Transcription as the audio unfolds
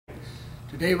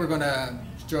Today we're going to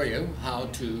show you how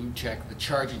to check the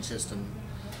charging system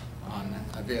on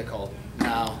a vehicle.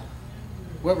 Now,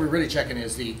 what we're really checking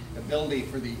is the ability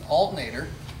for the alternator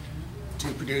to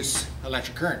produce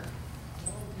electric current.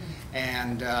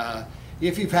 And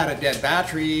if you've had a dead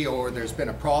battery or there's been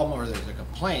a problem or there's a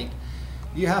complaint,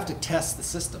 you have to test the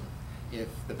system. If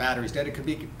the battery's dead, it could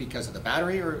be because of the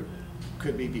battery or it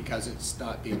could be because it's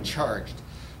not being charged.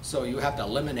 So you have to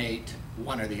eliminate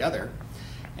one or the other.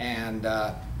 And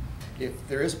if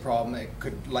there is a problem, it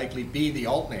could likely be the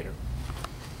alternator.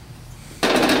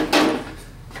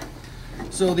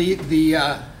 So the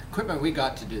equipment we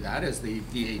got to do that is the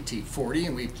VAT40,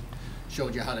 and we've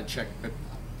showed you how to check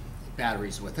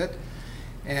batteries with it.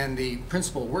 And the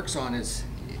principle it works on is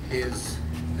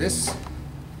this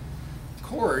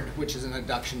cord, which is an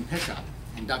induction pickup.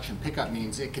 Induction pickup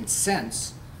means it can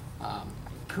sense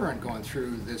current going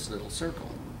through this little circle.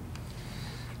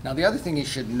 Now the other thing you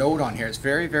should note on here, it's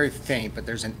very, very faint, but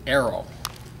there's an arrow.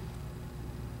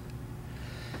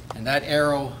 And that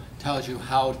arrow tells you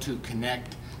how to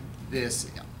connect this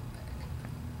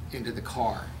into the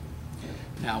car.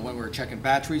 Now when we're checking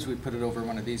batteries, we put it over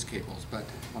one of these cables, but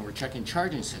when we're checking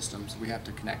charging systems, we have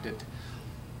to connect it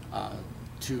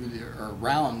or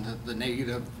around the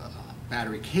negative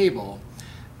battery cable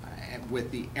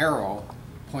with the arrow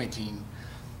pointing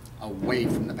away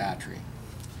from the battery.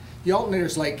 The alternator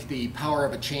is like the power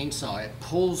of a chainsaw. It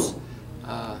pulls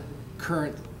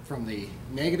current from the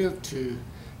negative to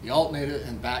the alternator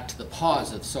and back to the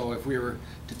positive. So if we were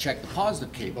to check the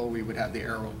positive cable, we would have the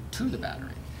arrow to the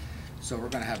battery. So we're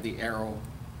going to have the arrow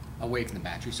away from the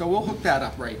battery. So we'll hook that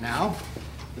up right now.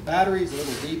 The battery is a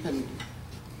little deep in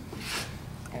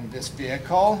this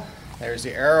vehicle. There's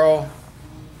the arrow.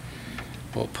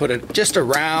 We'll put it just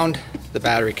around the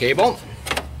battery cable.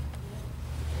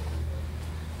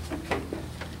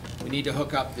 We need to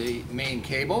hook up the main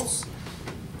cables,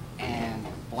 and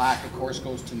black of course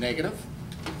goes to negative.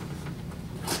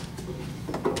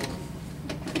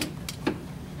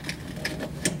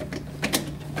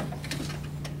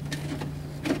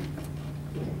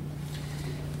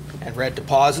 And red to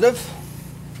positive.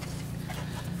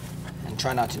 And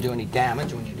try not to do any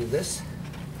damage when you do this.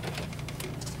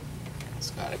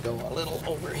 It's got to go a little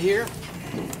over here.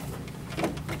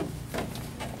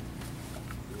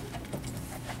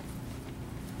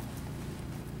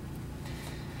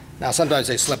 Now sometimes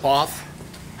they slip off.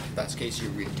 If that's the case, you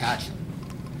reattach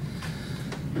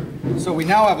them. So we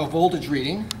now have a voltage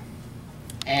reading,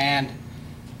 and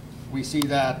we see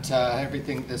that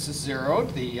everything, this is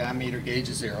zeroed, the ammeter gauge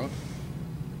is zeroed.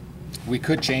 We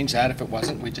could change that if it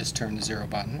wasn't, we just turn the 0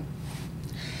 button.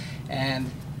 And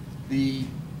the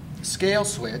scale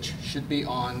switch should be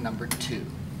on number 2.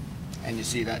 And you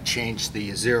see that changed the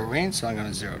zeroing, so I'm going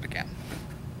to zero it again.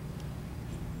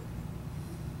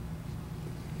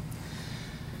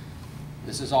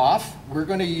 This is off. We're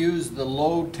going to use the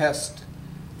load test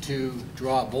to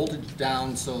draw voltage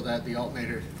down so that the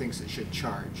alternator thinks it should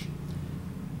charge.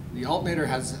 The alternator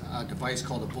has a device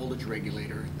called a voltage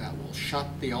regulator that will shut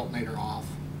the alternator off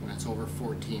when it's over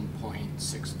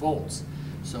 14.6 volts.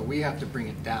 So we have to bring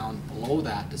it down below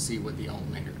that to see what the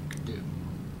alternator can do.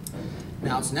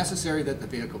 Now it's necessary that the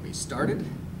vehicle be started,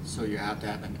 so you have to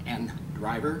have an N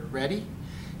driver ready.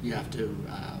 You have to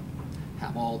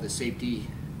have all the safety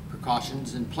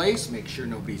precautions in place, make sure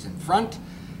nobody's in front,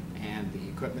 and the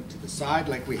equipment to the side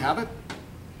like we have it,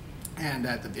 and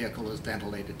that the vehicle is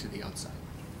ventilated to the outside.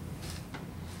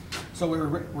 So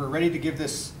we're ready to give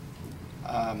this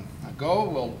a go.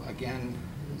 We'll again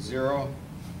zero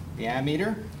the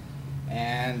ammeter,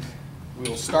 and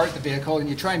we'll start the vehicle, and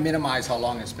you try and minimize how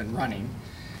long it's been running.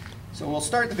 So we'll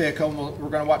start the vehicle, and we're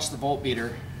going to watch the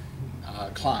voltmeter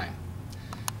climb.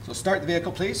 So start the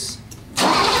vehicle, please.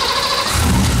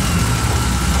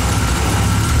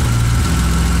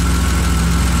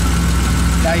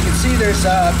 Now you can see there's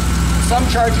some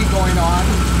charging going on.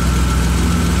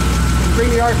 Bring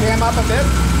the RPM up a bit.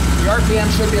 The RPM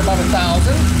should be about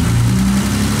 1,000.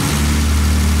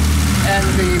 And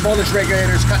the voltage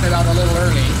regulator is cutting it out a little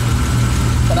early.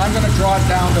 But I'm going to draw it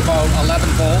down to about 11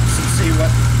 volts and see what...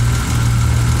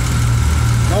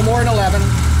 No more than 11.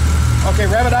 Okay,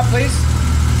 rev it up, please.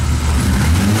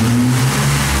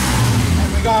 And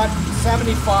we got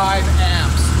 75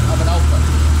 amps of an output.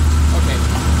 Okay.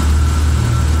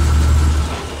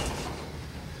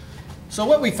 So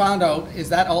what we found out is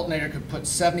that alternator could put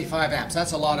 75 amps.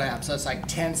 That's a lot of amps. That's like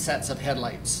 10 sets of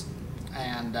headlights.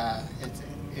 And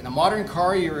in a modern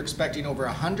car, you're expecting over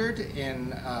 100.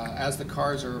 As the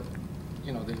cars are,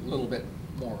 they're a little bit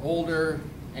more older,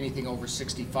 anything over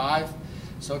 65.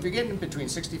 So if you're getting between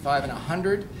 65 and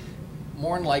 100,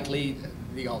 more than likely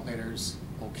the alternator's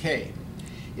okay.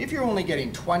 If you're only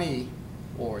getting 20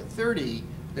 or 30,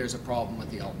 there's a problem with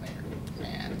the alternator,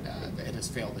 and it has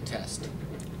failed the test.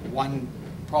 One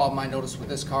problem I noticed with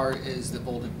this car is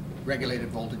the regulated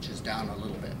voltage is down a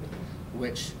little bit,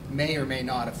 which may or may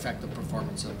not affect the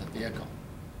performance of the vehicle.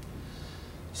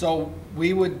 So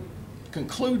we would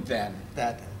conclude then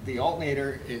that the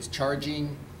alternator is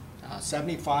charging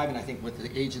 75, and I think with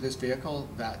the age of this vehicle,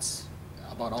 that's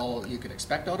about all you could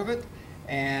expect out of it.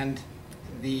 And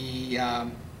the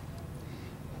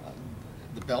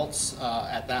belts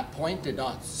at that point did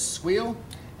not squeal,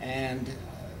 and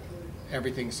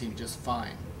everything seemed just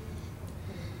fine.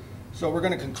 So we're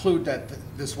going to conclude that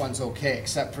this one's okay,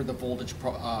 except for the voltage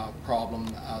problem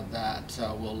that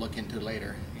we'll look into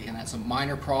later. Again, that's a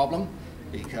minor problem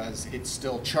because it's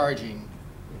still charging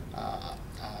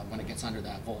when it gets under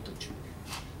that voltage.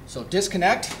 So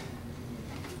disconnect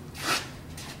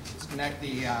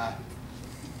the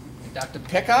inductive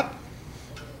pickup,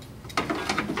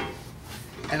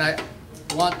 and I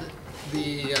want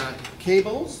the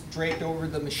cables draped over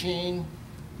the machine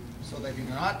so they do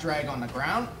not drag on the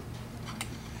ground.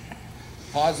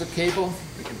 Positive cable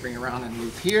we can bring around and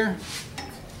move here.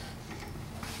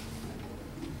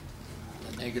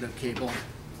 The negative cable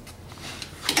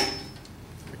we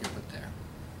can put there.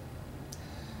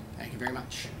 Thank you very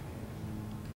much.